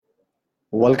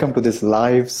Welcome to this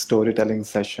live storytelling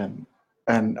session.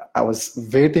 And I was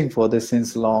waiting for this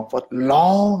since long. For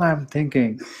long, I'm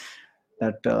thinking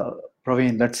that,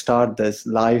 Praveen, let's start this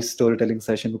live storytelling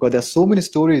session because there's so many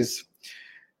stories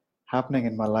happening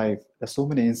in my life. There's so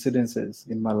many incidences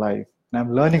in my life, and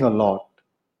I'm learning a lot.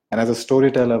 And as a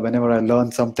storyteller, whenever I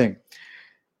learn something,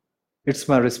 it's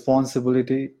my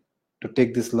responsibility to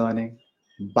take this learning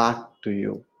back to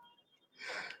you.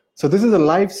 So this is a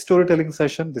live storytelling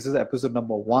session. This is episode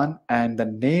number 1, and the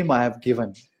name I have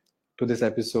given to this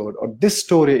episode or this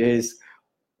story is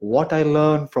what I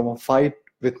learned from a fight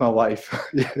with my wife.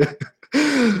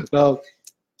 Now,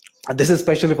 this is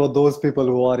especially for those people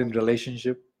who are in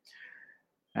relationship,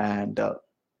 and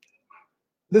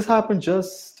this happened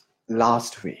just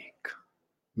last week.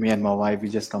 Me and my wife, we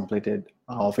just completed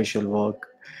our official work.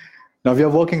 Now we are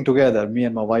working together. Me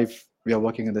and my wife, we are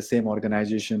working in the same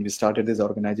organization. We started this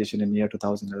organization in year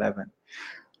 2011.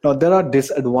 Now, there are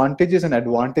disadvantages and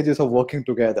advantages of working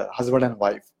together, husband and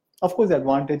wife. Of course, the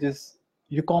advantage is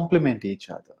you complement each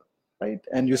other, right?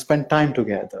 And you spend time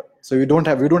together. So you don't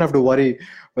have to worry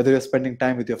whether you're spending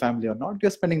time with your family or not. You're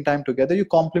spending time together. You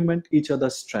complement each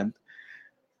other's strength.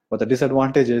 But the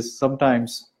disadvantage is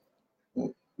sometimes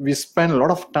we spend a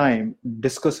lot of time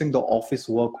discussing the office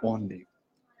work only.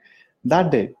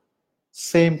 That day,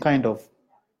 same kind of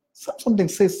something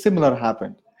say similar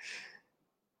happened.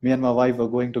 Me and my wife were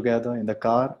going together in the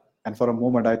car, and for a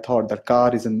moment I thought the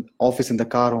car is in office in the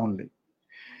car only.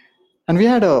 And we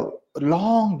had a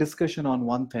long discussion on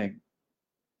one thing.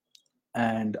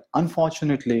 And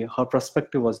unfortunately, her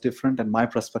perspective was different and my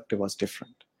perspective was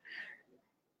different,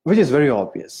 which is very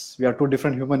obvious. We are two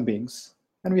different human beings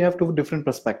and we have two different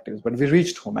perspectives. But we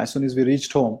reached home. As soon as we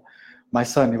reached home, my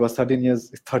son, he was 13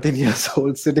 years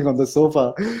old, sitting on the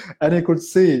sofa, and he could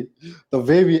see the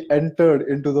way we entered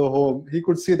into the home. He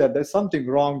could see that there's something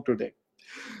wrong today.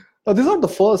 Now, this is not the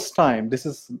first time. This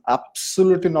is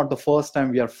absolutely not the first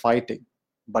time we are fighting.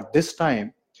 But this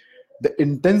time, the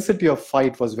intensity of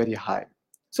fight was very high.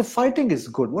 So fighting is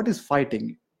good. What is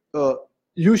fighting? Uh,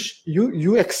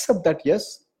 you accept that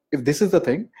yes, if this is the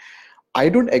thing, I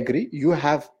don't agree.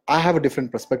 I have a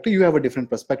different perspective. You have a different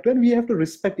perspective, and we have to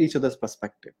respect each other's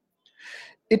perspective.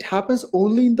 It happens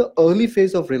only in the early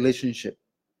phase of relationship.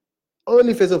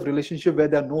 Early phase of relationship where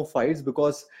there are no fights,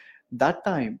 because that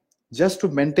time, just to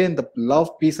maintain the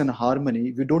love, peace, and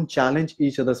harmony, we don't challenge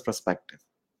each other's perspective.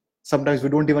 Sometimes we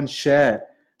don't even share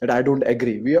that I don't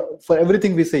agree. For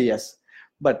everything we say yes.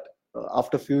 But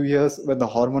after a few years, when the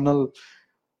hormonal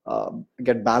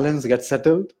get balanced, get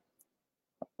settled,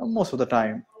 most of the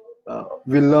time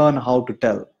we learn how to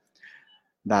tell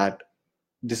that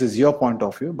this is your point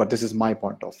of view, but this is my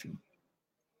point of view.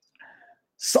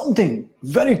 Something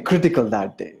very critical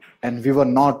that day, and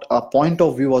our point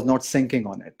of view was not sinking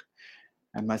on it.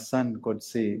 And my son could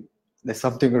see there's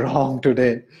something wrong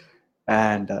today.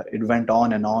 And it went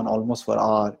on and on almost for an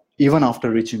hour, even after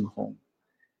reaching home.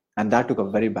 And that took a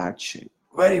very bad shape,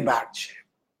 very bad shape.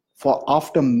 For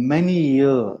after many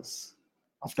years,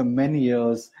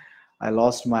 I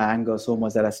lost my anger so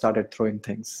much that I started throwing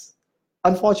things.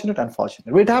 Unfortunate.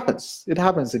 It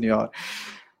happens in your.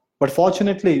 But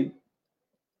fortunately,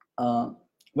 uh,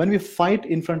 when we fight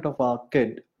in front of our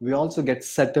kid, we also get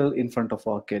settled in front of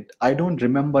our kid. I don't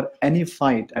remember any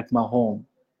fight at my home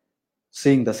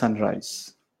seeing the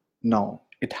sunrise. No,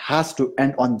 it has to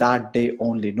end on that day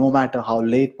only, no matter how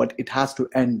late, but it has to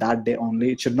end that day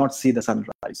only. It should not see the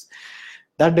sunrise.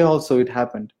 That day also it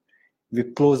happened. We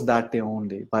closed that day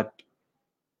only. But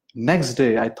next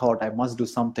day I thought I must do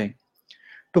something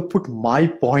to put my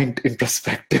point in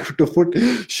perspective,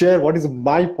 share what is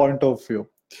my point of view.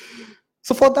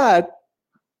 So for that,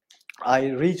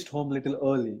 I reached home a little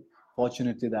early,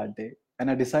 fortunately, that day,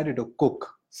 and I decided to cook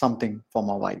something for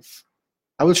my wife.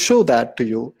 I will show that to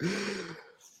you.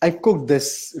 I cooked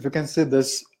this, if you can see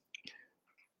this.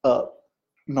 Uh,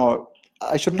 no,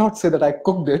 I should not say that I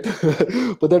cooked it,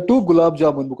 but there are two gulab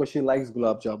jamun because she likes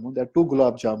gulab jamun. There are two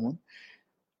gulab jamun,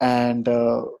 and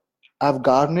I've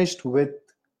garnished with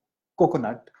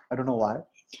coconut. I don't know why.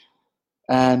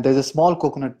 And there's a small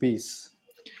coconut piece,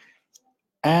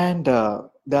 and there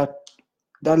are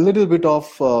a little bit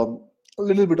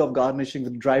of garnishing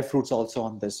with dry fruits also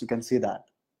on this. You can see that.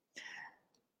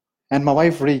 And my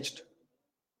wife reached,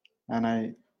 and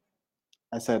I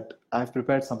said, I've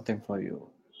prepared something for you.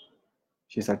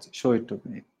 She said, show it to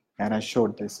me. And I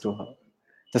showed this to her.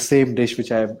 The same dish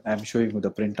which I'm showing you the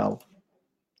printout.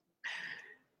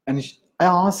 And I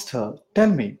asked her, tell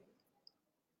me,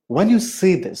 when you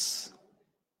see this,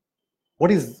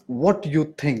 what do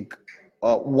you think?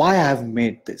 why I have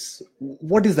made this.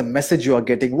 What is the message you are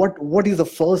getting? What is the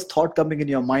first thought coming in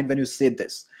your mind when you say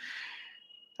this?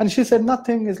 And she said,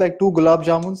 nothing. It's like two gulab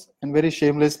jamuns and very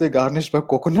shamelessly garnished by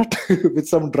coconut with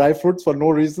some dry fruits for no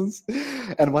reasons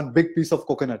and one big piece of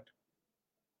coconut.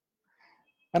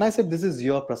 And I said, this is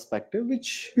your perspective,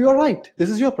 which you are right. This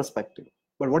is your perspective.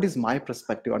 But what is my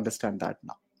perspective? Understand that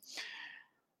now.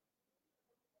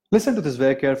 Listen to this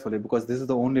very carefully, because this is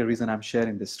the only reason I'm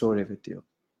sharing this story with you.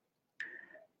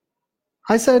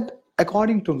 I said,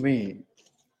 according to me,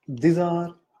 these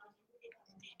are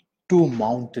two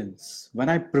mountains. When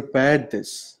I prepared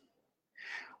this,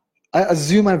 I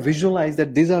visualize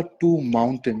that these are two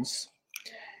mountains,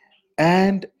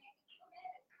 and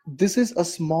this is a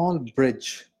small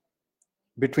bridge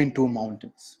between two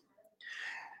mountains.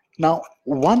 Now,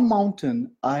 one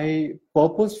mountain I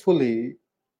purposefully,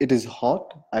 it is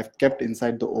hot, I've kept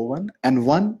inside the oven, and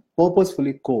one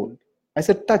purposefully cold. I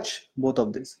said, touch both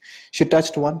of these. She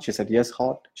touched one, she said, yes,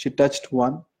 hot. She touched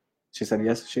one, she said,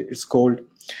 yes, it's cold.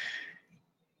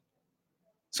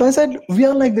 So I said, we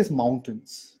are like these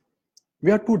mountains.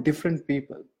 We are two different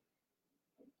people.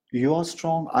 You are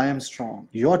strong, I am strong.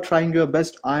 You are trying your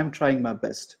best, I am trying my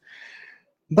best.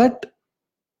 But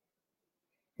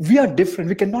we are different.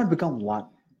 We cannot become one.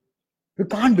 We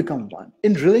can't become one.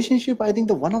 In relationship, I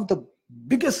think one of the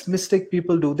biggest mistake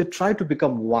people do, they try to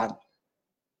become one.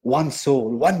 One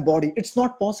soul, one body. It's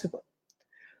not possible.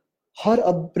 Her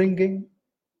upbringing,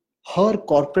 her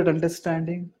corporate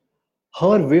understanding,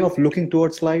 her way of looking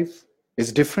towards life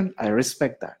is different. I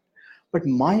respect that. But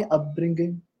my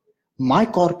upbringing, my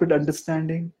corporate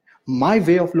understanding, my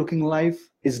way of looking life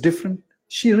is different.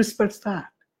 She respects that.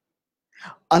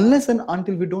 Unless and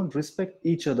until we don't respect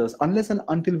each other's, unless and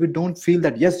until we don't feel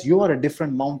that, yes, you are a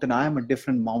different mountain, I am a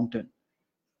different mountain,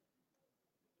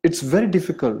 it's very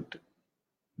difficult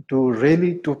to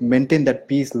really to maintain that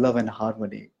peace, love, and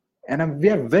harmony. And we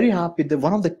are very happy that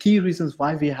one of the key reasons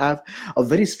why we have a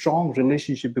very strong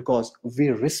relationship, because we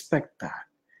respect that.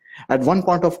 At one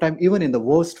point of time, even in the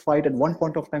worst fight, at one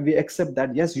point of time, we accept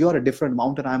that, yes, you are a different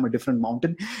mountain, I am a different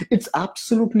mountain. It's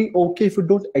absolutely okay if you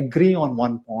don't agree on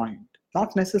one point.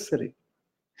 Not necessary.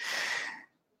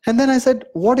 And then I said,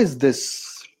 what is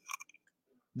this?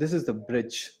 This is the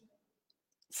bridge.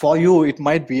 For you, it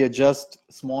might be a just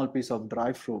small piece of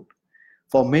dry fruit.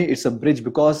 For me, it's a bridge,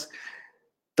 because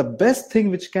the best thing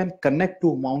which can connect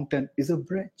to a mountain is a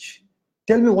bridge.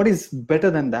 Tell me what is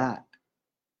better than that?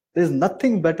 There's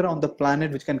nothing better on the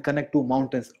planet which can connect two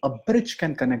mountains. A bridge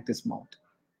can connect this mountain.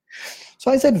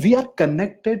 So I said, we are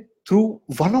connected through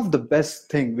one of the best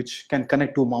thing which can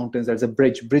connect two mountains. That's a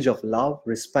bridge of love,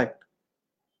 respect,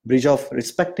 bridge of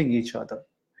respecting each other,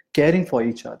 caring for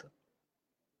each other.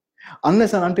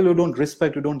 Unless and until you don't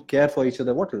respect, you don't care for each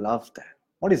other, what love there?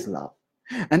 What is love?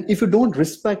 And if you don't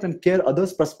respect and care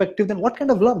others' perspective, then what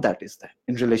kind of love that is there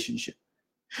in relationship?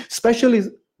 Especially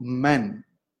men.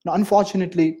 Now,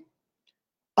 unfortunately,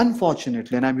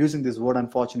 and I'm using this word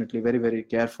unfortunately very, very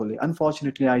carefully.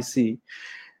 Unfortunately, I see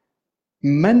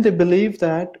men, they believe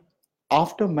that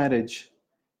after marriage,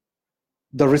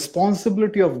 the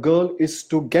responsibility of girl is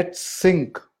to get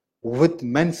sync with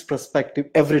men's perspective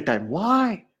every time.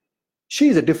 Why? She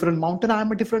is a different mountain, I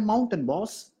am a different mountain,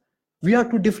 boss. We are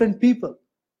two different people.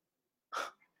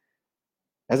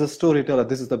 As a storyteller,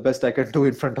 this is the best I can do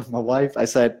in front of my wife. I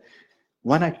said,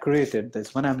 when I created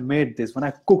this, when I made this, when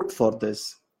I cooked for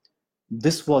this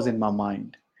was in my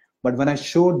mind. But when I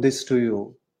showed this to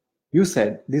you, you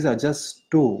said, these are just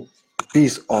two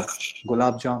pieces of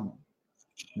gulab jamun.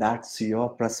 That's your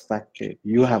perspective.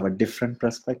 You have a different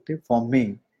perspective. For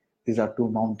me, these are two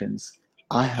mountains.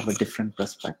 I have a different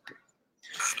perspective.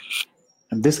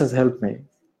 And this has helped me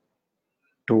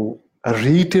to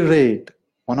reiterate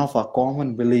one of our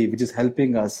common belief, which is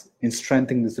helping us in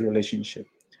strengthening this relationship.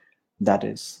 That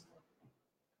is,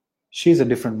 she's a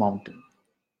different mountain.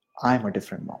 I'm a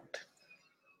different mountain.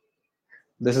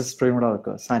 This is Prem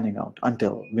Wadkar signing out.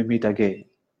 Until we meet again.